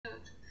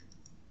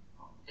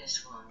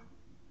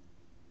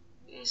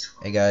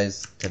Hey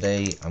guys,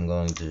 today I'm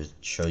going to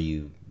show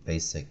you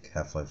basic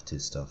Half-Life 2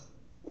 stuff.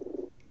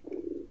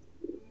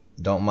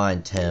 Don't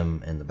mind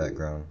Tim in the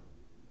background.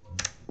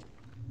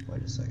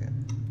 Wait a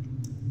second.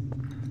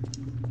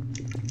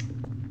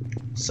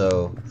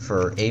 So,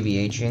 for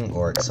ABHing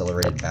or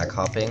accelerated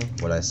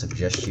backhopping, what I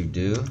suggest you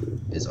do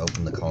is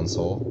open the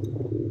console.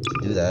 To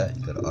do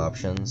that, go to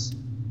Options,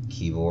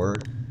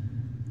 Keyboard,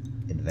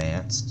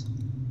 Advanced,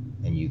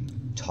 and you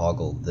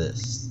toggle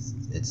this.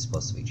 It's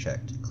supposed to be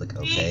checked. Click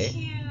OK,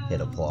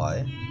 hit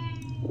Apply,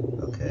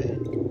 OK,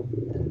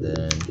 and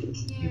then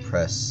you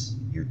press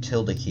your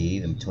tilde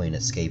key in between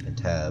Escape and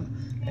Tab,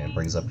 and it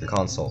brings up your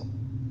console.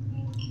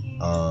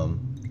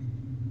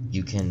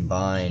 You can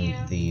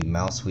bind the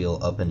mouse wheel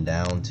up and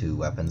down to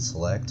Weapon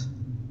Select.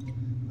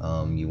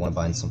 You want to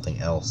bind something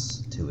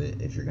else to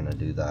it if you're going to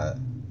do that,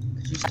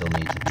 because you still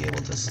need to be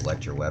able to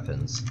select your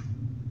weapons.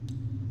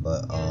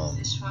 But,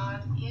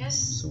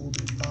 so we'll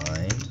do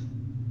bind,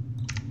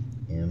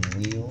 M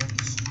wheel,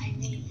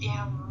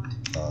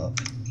 up,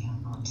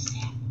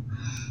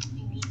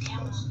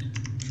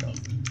 jump.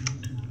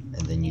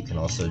 And then you can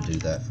also do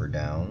that for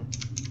down.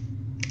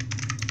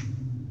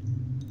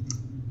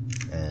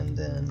 And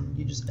then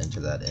you just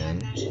enter that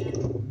in.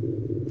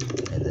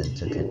 And then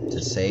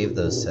to save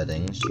those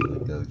settings, you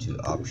would go to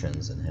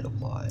Options and hit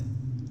Apply.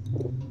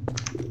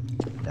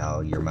 Now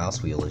your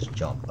mouse wheel is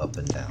jump up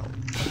and down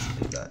once you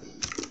do that.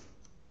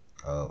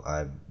 Oh,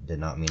 I did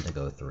not mean to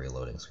go through a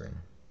loading screen.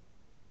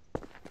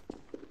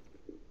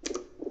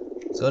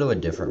 Let's go to a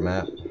different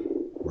map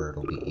where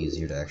it'll be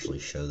easier to actually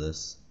show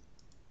this.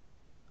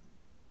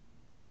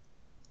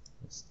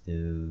 Let's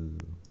do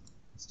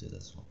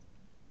this one.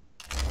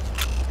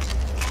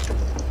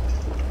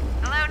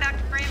 Hello,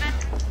 Dr. Freeman.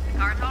 The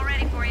car's all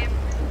ready for you.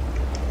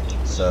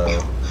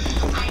 So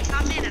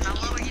Come in and I'll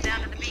lower you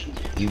down to the beach.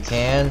 you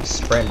can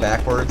sprint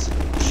backwards,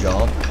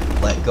 jump,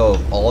 let go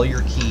of all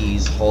your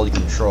keys, hold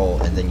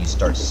control, and then you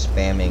start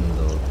spamming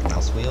the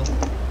mouse wheel.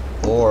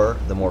 Or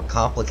the more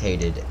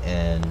complicated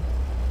and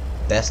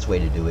best way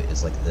to do it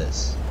is like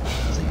this.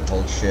 So you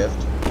hold shift,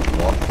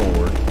 walk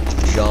forward,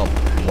 jump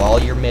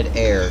while you're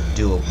mid-air,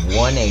 do a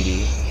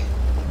 180.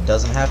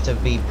 Doesn't have to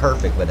be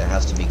perfect, but it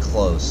has to be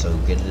close, so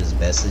get it as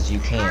best as you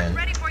can.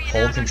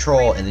 Hold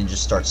control and then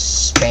just start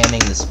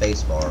spamming the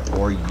spacebar,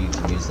 or you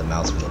can use the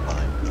mouse wheel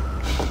bind.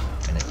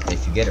 And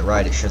if you get it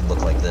right, it should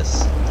look like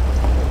this.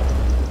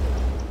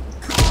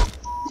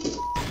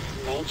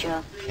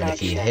 And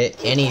if you hit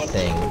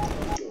anything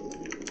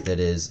that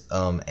is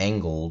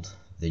angled,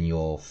 then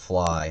you'll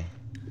fly.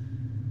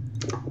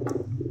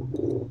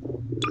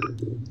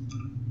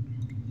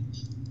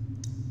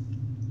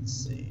 Let's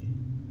see.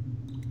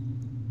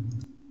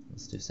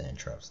 Let's do sand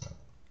traps now.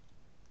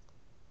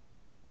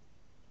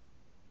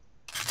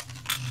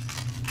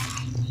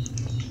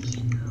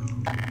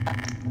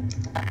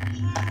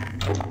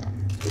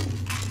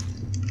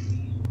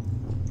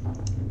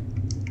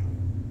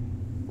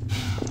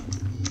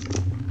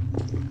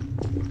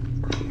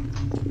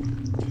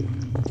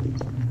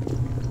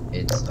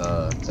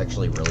 It's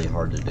actually really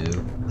hard to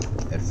do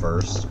at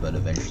first, but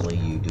eventually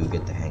you do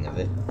get the hang of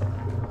it.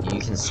 You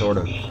can sort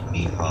of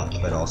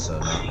bhop, but also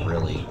not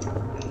really.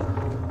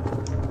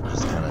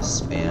 Just kind of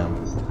spam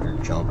or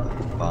jump,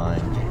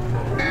 bind,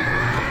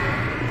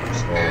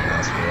 scroll the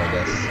mouse wheel, I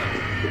guess.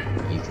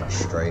 You can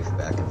strafe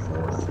back and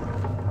forth.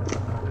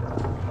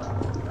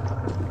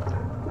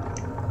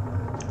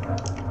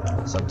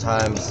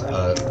 Sometimes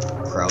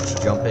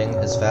crouch jumping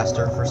is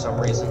faster for some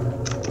reason.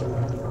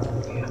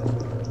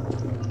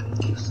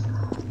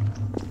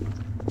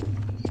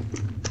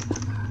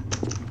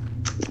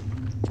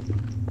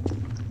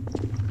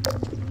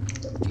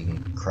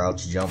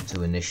 Crouch jump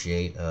to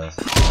initiate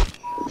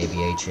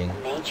ABHing.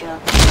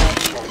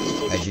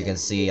 As you can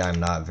see, I'm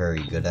not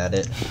very good at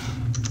it.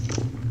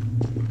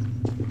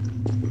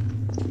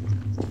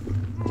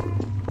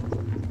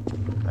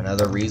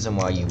 Another reason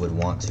why you would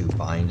want to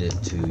bind it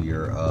to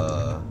your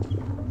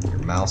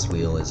mouse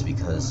wheel is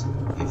because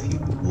if you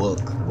look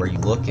where you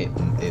look, it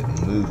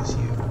moves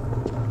you.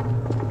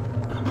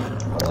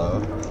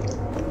 Hello?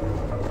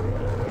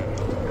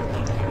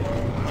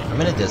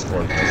 I'm in a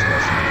Discord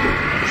discussion.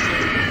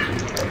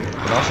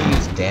 You can also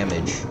use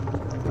damage,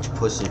 which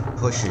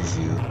pushes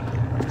you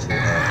to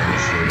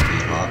initiate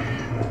bhop,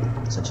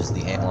 such as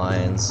the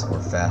antlions or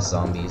fast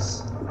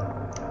zombies.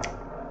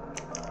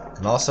 You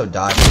can also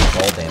die from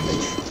fall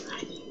damage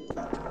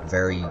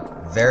very,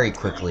 very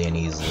quickly and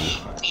easily.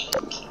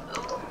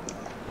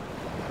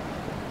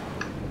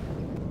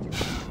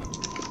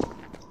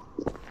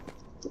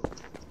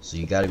 So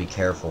you gotta be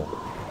careful.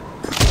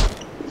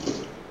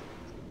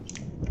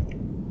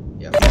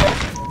 Yeah.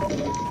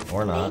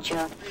 Or not.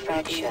 Major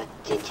fracture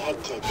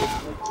detected.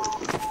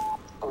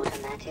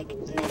 Automatic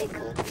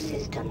medical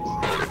systems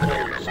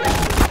engaged.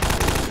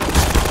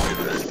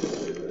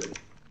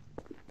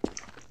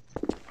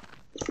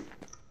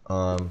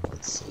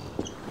 Let's see.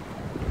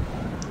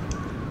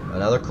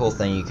 Another cool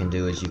thing you can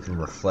do is you can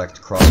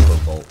reflect crossbow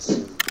bolts.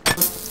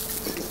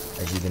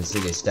 As you can see,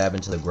 they stab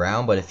into the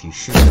ground, but if you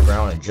shoot the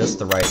ground at just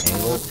the right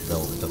angle,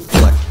 they'll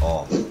deflect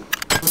off.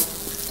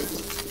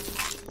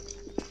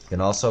 You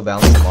can also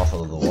bounce them off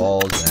of the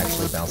walls and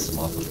actually bounce them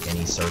off of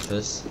any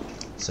surface.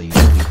 So you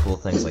can do cool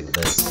things like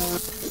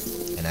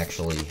this and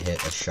actually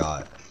hit a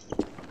shot.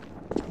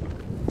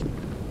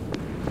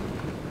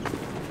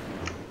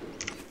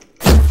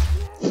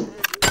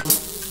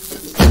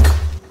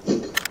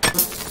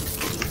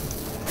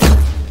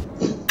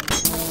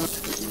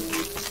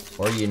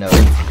 Or you know,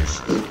 you can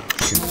just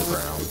shoot the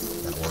ground.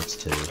 That works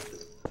too.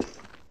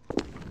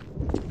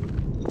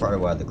 That's part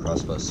of why the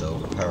crossbow is so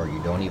overpowered.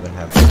 You don't even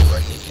have to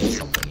directly hit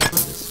something, you can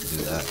just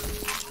do that.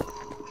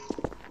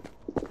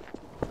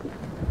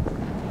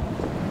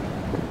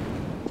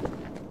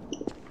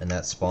 And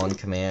that spawn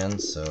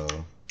command, so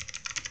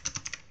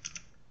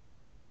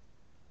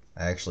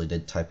I actually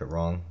did type it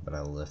wrong, but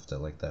I left it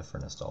like that for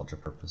nostalgia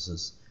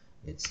purposes.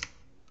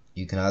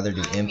 You can either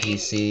do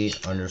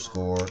npc_create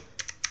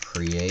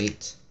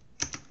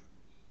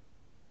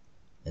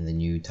and then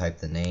you type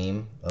the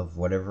name of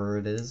whatever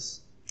it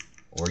is,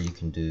 or you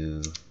can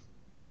do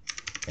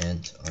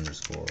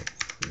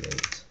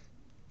int_create.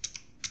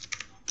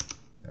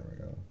 There we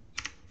go.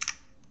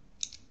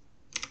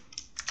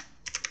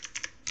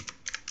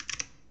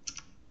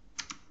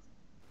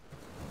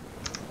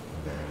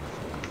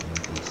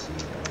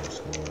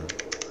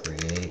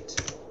 npc_create,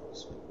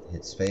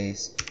 hit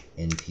space,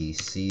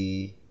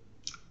 npc_headcrab.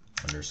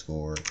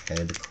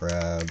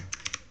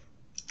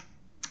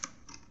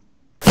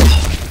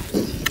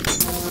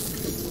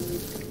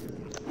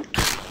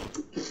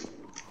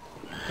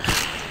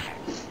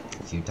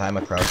 If you time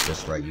a crouch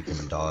just right, you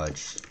can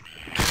dodge.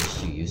 At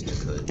least you used to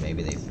could.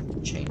 Maybe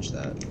they've changed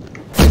that.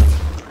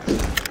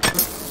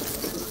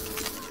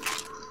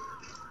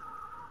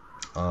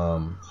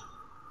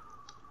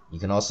 You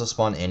can also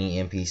spawn any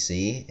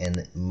NPC,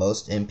 and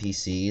most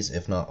NPCs,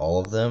 if not all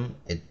of them,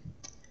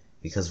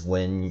 because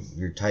when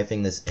you're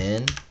typing this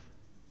in,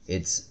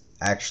 it's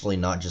actually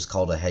not just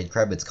called a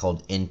headcrab, it's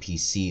called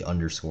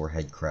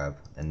NPC_headcrab.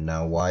 And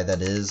now why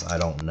that is, I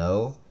don't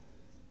know,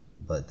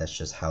 but that's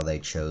just how they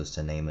chose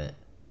to name it.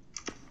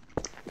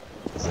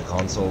 Because the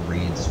console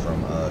reads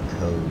from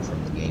code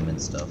from the game and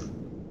stuff.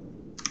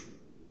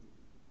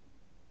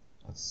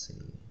 Let's see.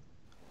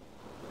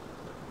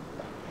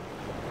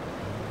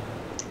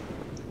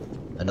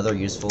 Another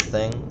useful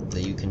thing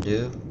that you can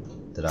do,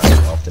 that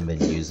I've often been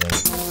using,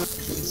 as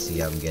you can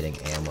see I'm getting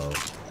ammo.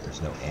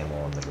 There's no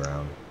ammo on the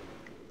ground.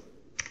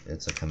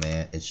 It's a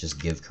command, it's just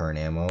give current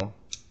ammo.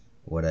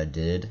 What I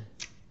did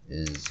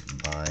is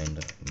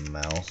bind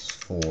mouse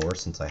 4,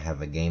 since I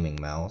have a gaming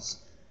mouse.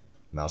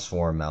 Mouse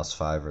 4 and mouse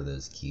 5 are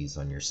those keys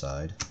on your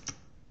side.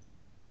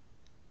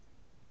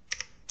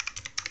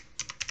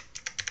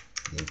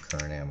 Give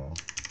current ammo.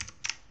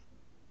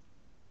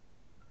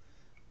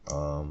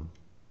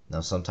 Now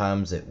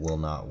sometimes it will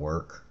not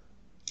work.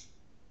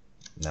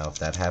 Now if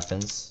that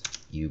happens,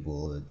 you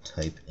will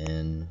type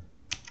in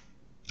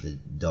the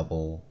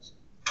double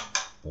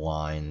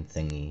line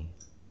thingy,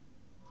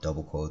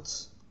 double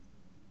quotes.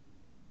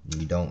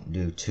 You don't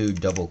do 2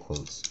 double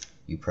quotes,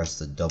 you press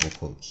the double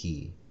quote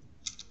key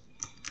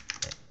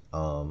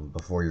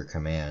before your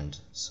command.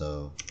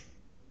 So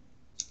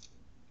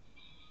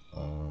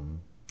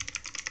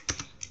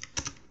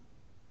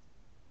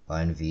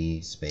bind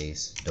V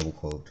space double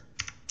quote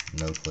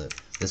no clip.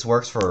 This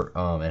works for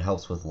it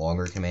helps with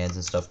longer commands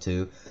and stuff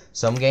too.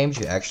 Some games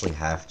you actually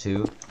have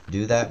to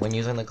do that when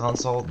using the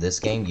console. This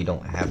game you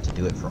don't have to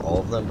do it for all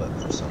of them, but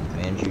for some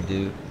commands you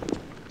do.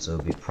 So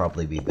it'd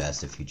probably be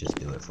best if you just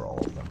do it for all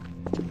of them.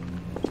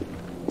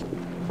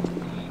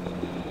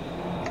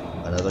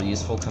 Another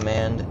useful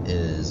command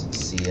is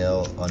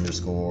cl_show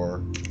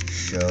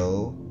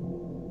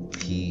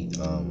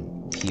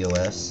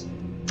POS.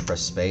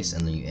 Press space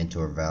and then you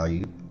enter a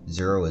value.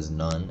 0 is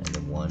none, and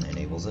then 1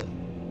 enables it.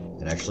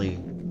 And actually,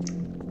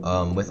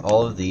 with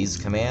all of these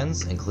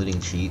commands,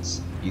 including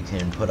cheats, you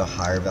can put a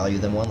higher value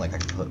than 1. Like I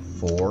can put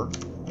 4,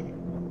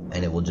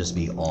 and it will just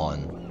be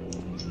on.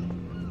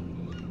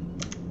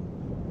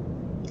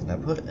 Can I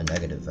put a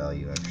negative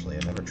value? Actually, I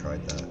never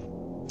tried that.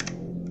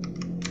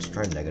 Let's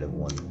try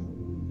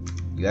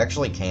 -1. You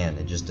actually can.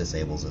 It just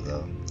disables it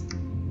though.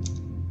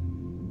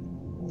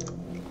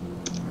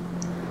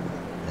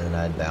 And then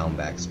I'd bound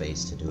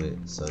backspace to do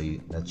it. So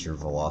that's your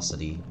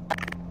velocity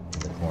in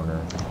the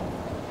corner.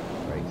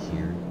 Right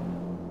here.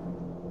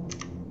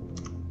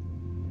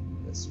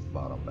 This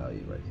bottom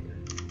value right here.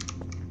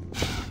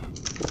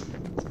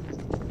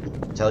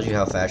 It tells you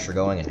how fast you're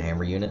going in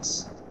hammer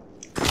units.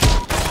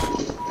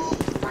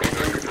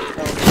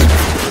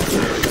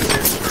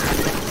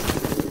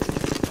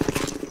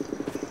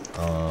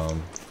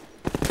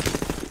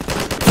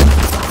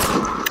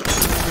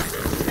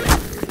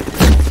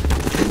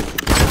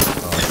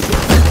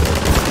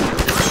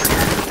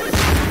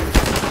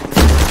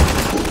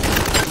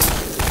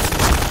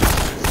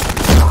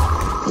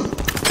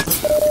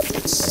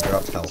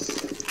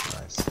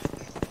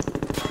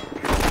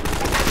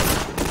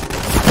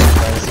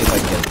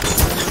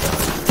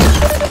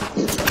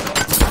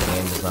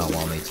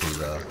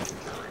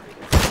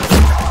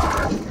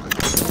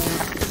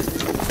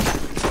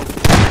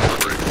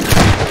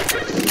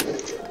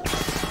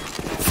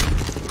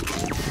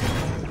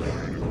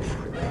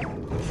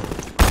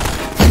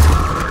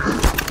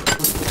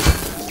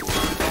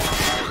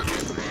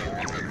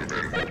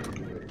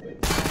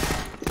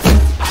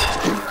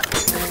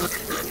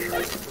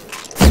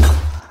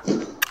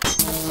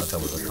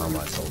 as a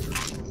combat soldier.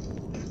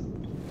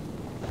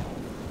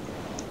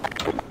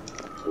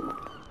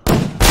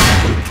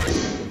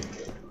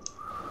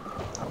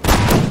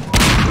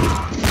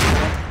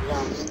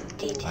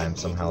 I am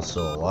somehow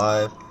still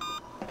alive.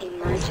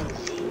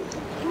 Emergency.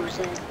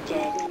 User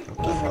dead.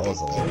 What the hell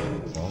is a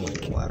long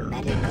ladder?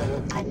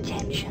 Medical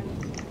attention.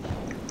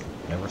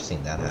 Never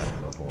seen that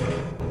happen before.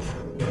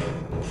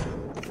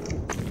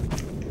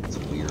 It's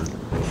weird.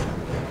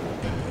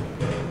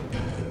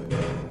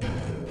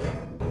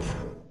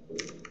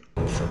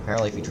 So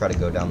apparently if you try to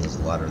go down this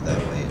ladder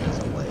that way, it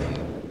doesn't let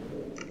you.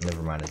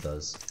 Never mind, it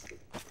does.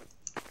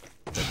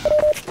 That's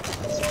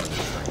really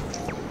strange.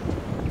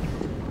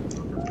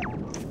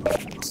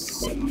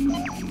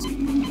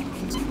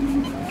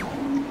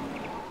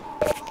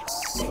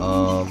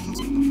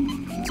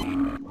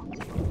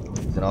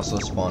 You can also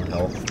spawn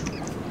health.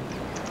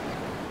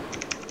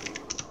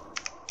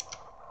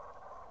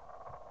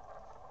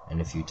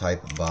 And if you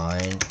type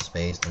bind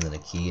space and then a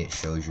key, it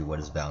shows you what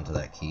is bound to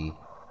that key.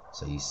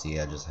 So you see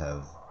I just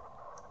have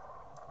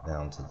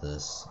bound to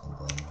this, and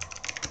then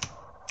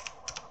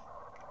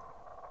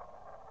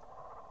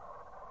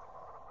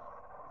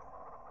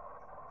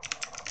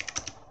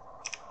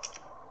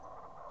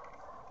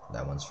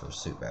that one's for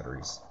suit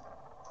batteries.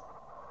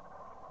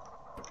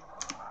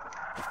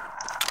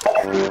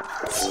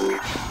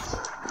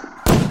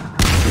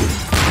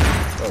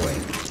 Oh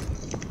wait.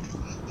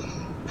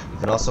 You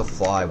can also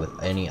fly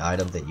with any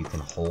item that you can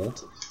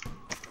hold.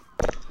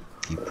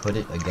 If you put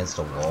it against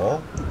a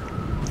wall,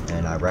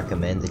 and I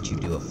recommend that you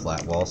do a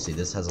flat wall. See,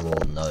 this has a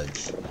little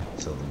nudge,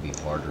 so it would be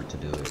harder to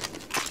do it.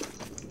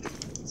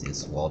 See,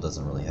 this wall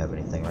doesn't really have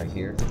anything right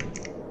here.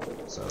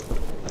 So,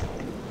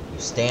 you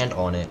stand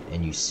on it,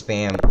 and you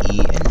spam E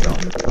and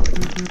jump.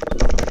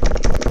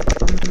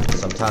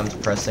 Sometimes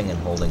pressing and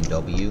holding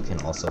W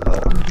can also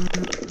help.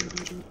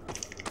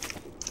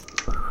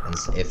 And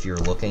if you're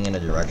looking in a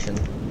direction,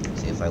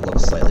 see if I look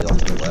slightly off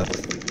to the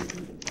left,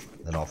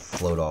 then I'll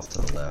float off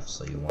to the left,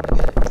 so you want to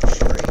get it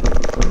straight.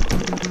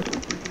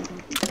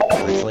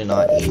 It's actually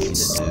not easy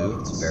to do,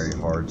 it's very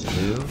hard to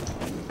do,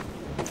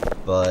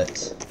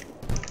 but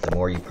the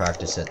more you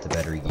practice it, the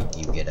better you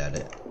get at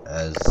it,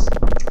 as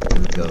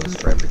it goes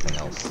for everything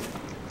else.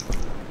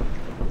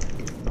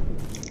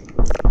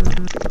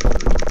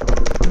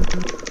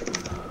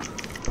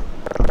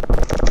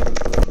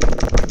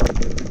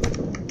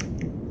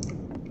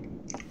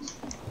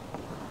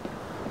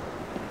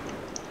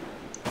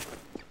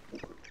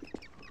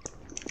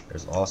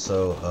 There's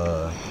also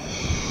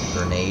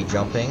grenade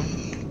jumping,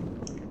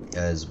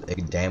 as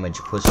it damage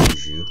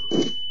pushes you.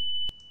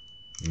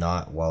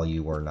 Not while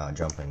you were not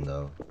jumping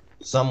though.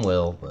 Some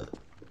will, but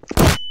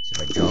see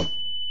if I jump.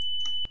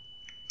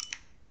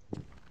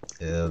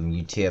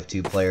 You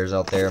TF2 players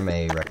out there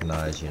may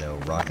recognize, you know,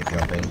 rocket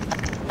jumping.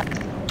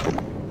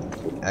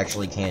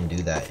 Actually can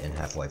do that in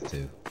Half-Life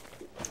 2.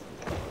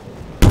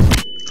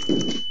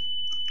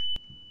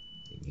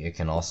 It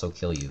can also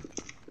kill you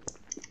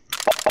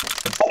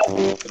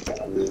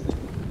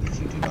if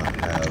you do not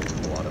have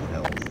a lot of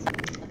health.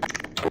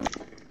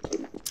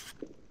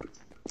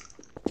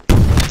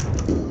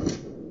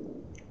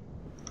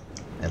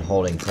 And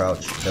holding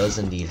crouch does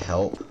indeed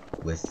help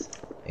with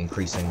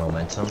increasing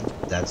momentum.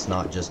 That's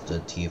not just a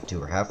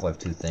TF2 or Half-Life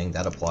 2 thing,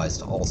 that applies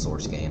to all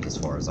Source games as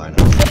far as I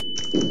know.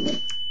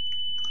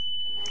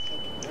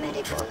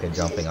 Rocket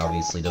jumping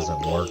obviously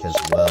doesn't work as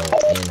well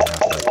in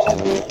Half-Life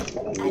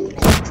 2.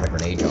 Try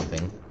grenade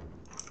jumping.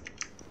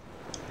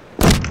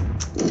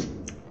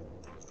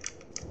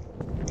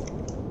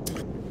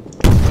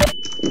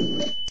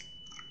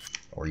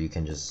 Or you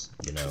can just,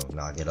 you know,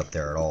 not get up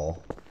there at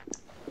all.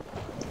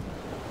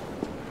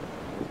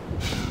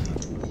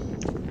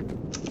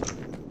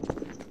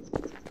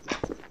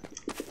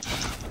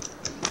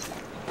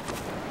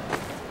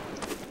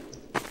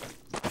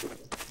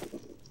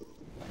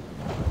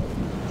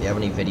 If you have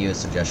any video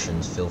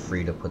suggestions, feel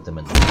free to put them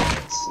in the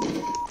comments.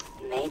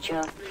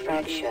 Major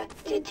fracture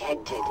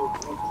detected.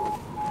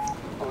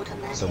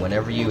 So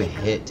whenever you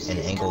hit an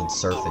angled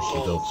surface,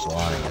 you go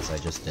flying, as I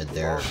just did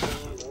there.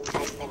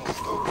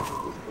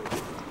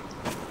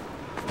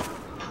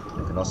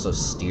 You can also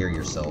steer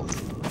yourself.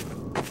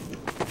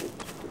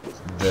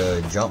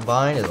 The jump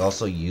bind is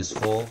also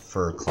useful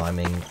for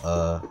climbing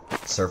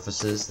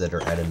surfaces that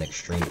are at an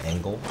extreme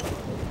angle.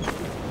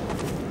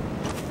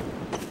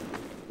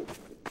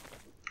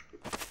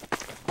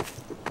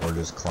 Or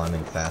just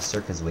climbing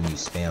faster, because when you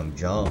spam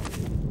jump,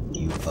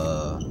 you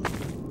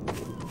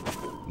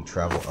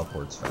travel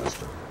upwards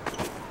faster.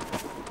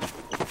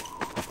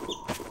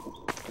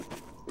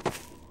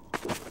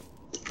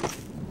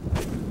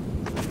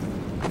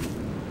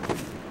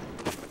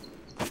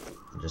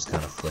 Just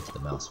kind of flick the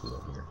mouse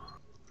wheel here.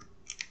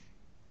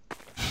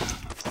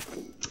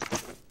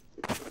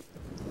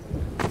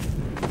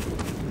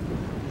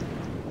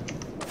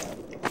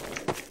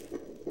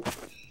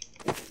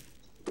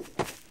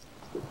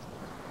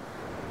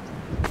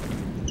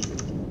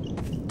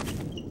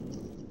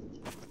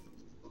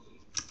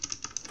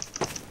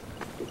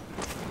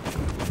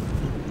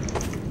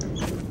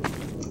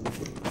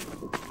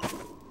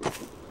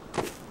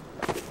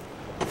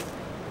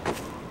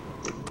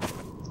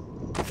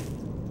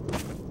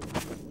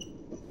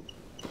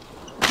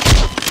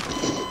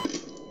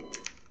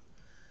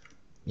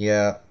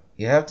 Yeah,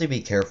 you have to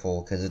be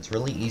careful because it's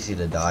really easy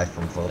to die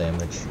from full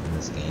damage in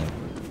this game.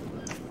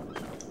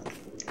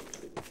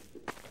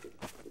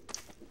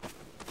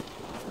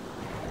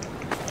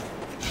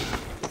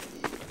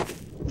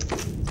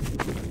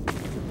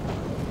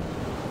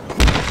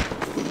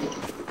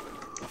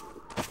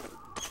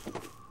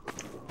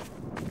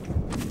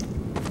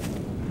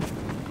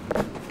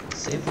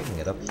 See if we can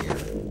get up here.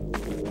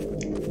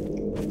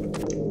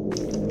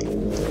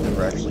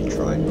 Never actually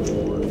tried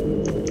before.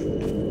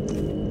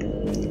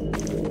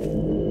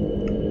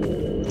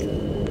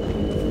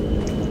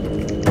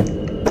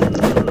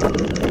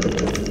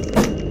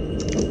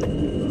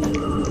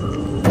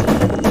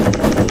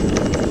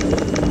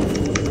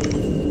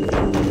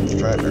 Let's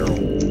try a barrel.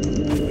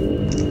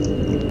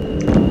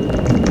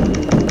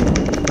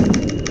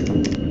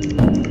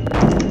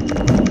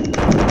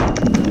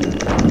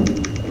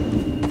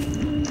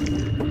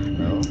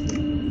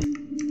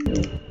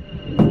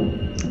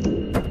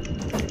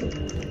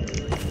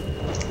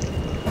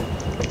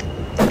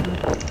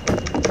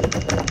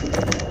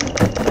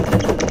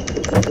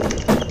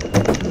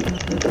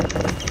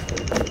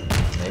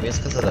 Maybe it's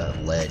because of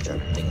that ledge. I'm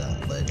hitting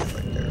that ledge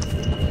right there.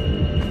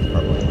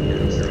 Probably what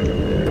it is.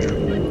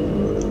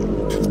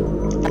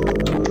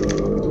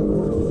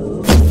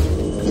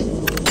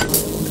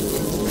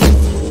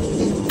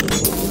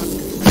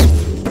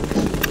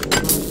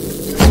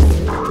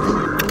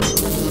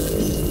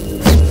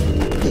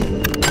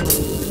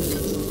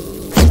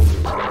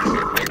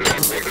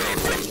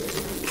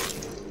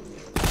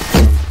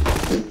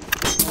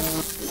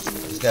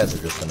 These guys are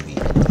just gonna be in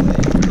the way.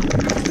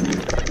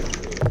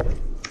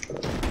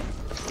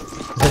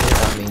 I did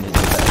not mean to do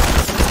that.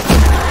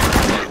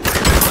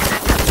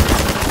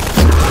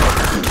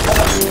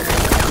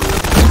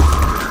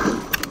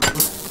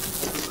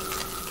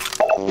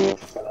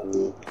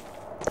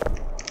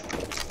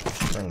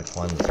 I'm trying to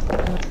climb this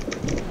wall.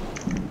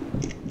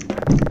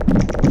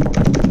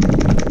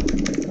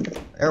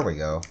 There we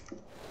go.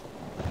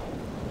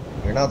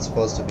 You're not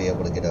supposed to be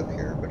able to get up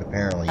here, but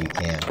apparently you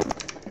can.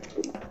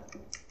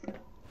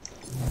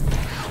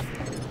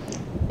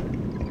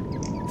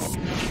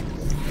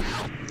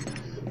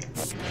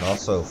 And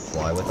also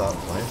fly without.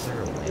 Why is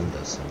there a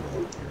lambda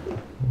symbol up here?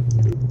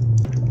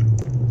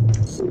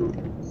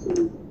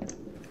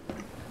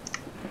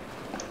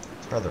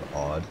 It's rather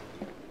odd.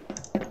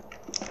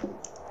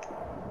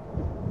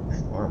 My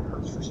arm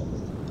hurts for some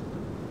reason.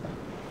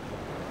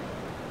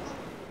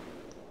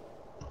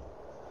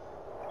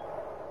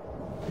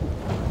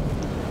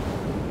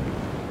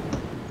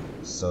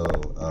 So,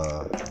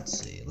 let's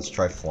see. Let's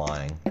try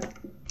flying.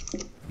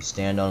 You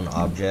stand on an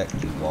object,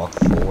 you walk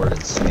forward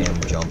and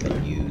spam jump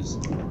and use.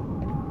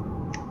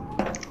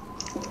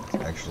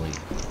 It's actually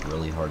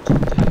really hard to do.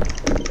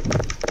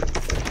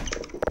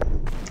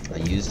 I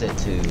used it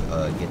to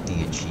get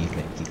the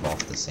achievement, keep off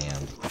the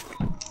sand.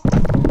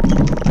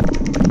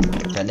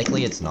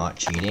 Technically it's not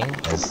cheating,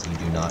 as you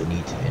do not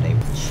need to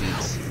enable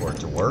cheats for it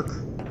to work.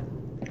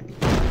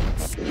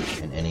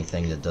 And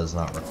anything that does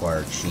not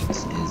require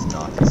cheats is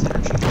not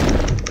considered cheating.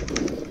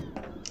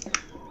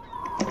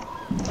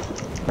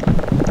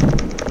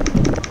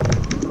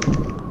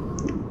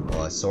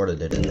 Well, I sorta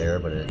did it there,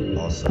 but it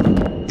also...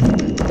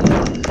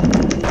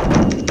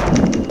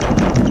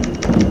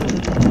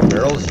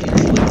 Barrels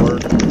usually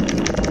work.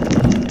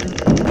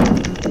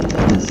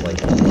 It's like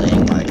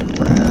delaying my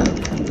grab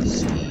and the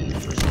speed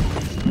for some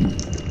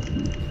reason.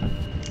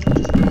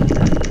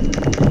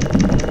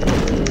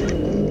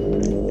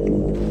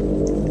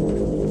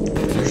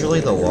 Usually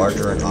the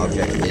larger an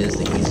object is,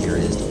 the easier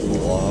it is to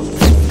pull off.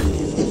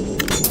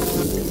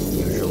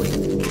 Usually.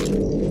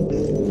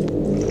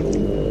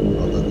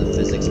 Although the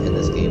physics in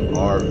this game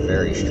are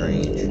very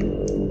strange.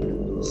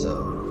 So...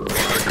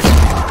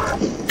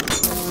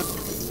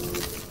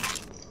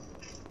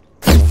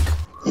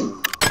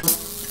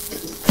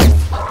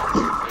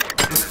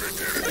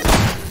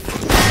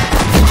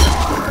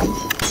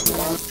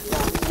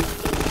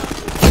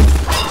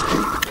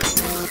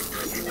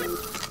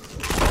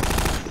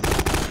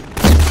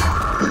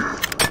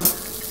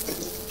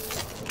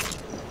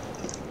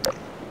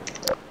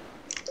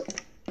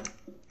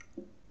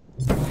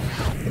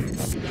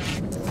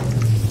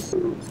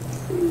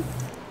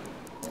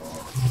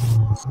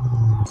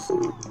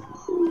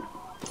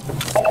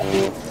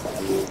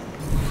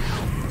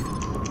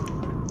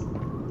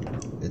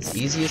 It's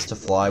easiest to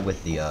fly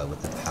with the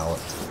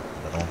pallet.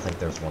 I don't think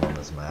there's one on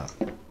this map.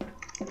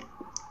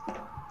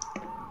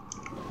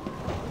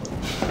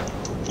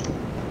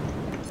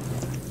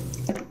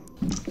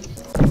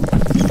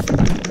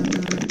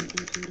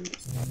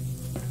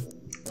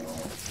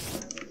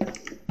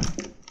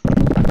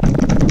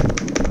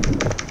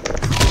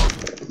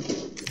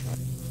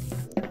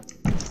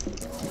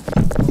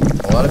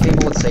 A lot of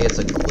people would say it's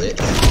a glitch.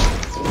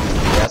 If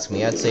you ask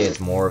me, I'd say it's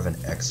more of an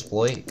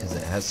exploit, because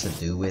it has to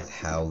do with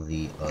how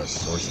the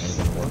source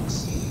engine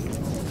works.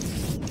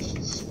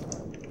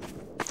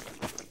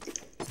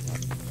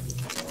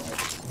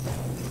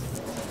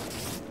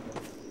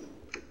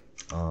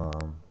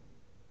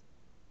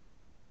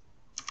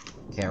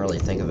 Can't really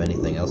think of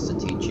anything else to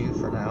teach you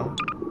for now,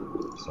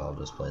 so I'll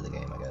just play the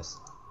game, I guess.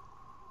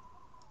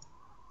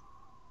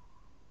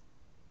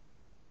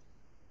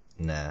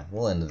 Nah,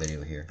 we'll end the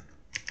video here.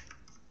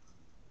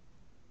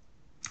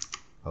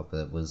 Hope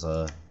it was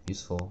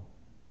useful.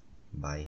 Bye.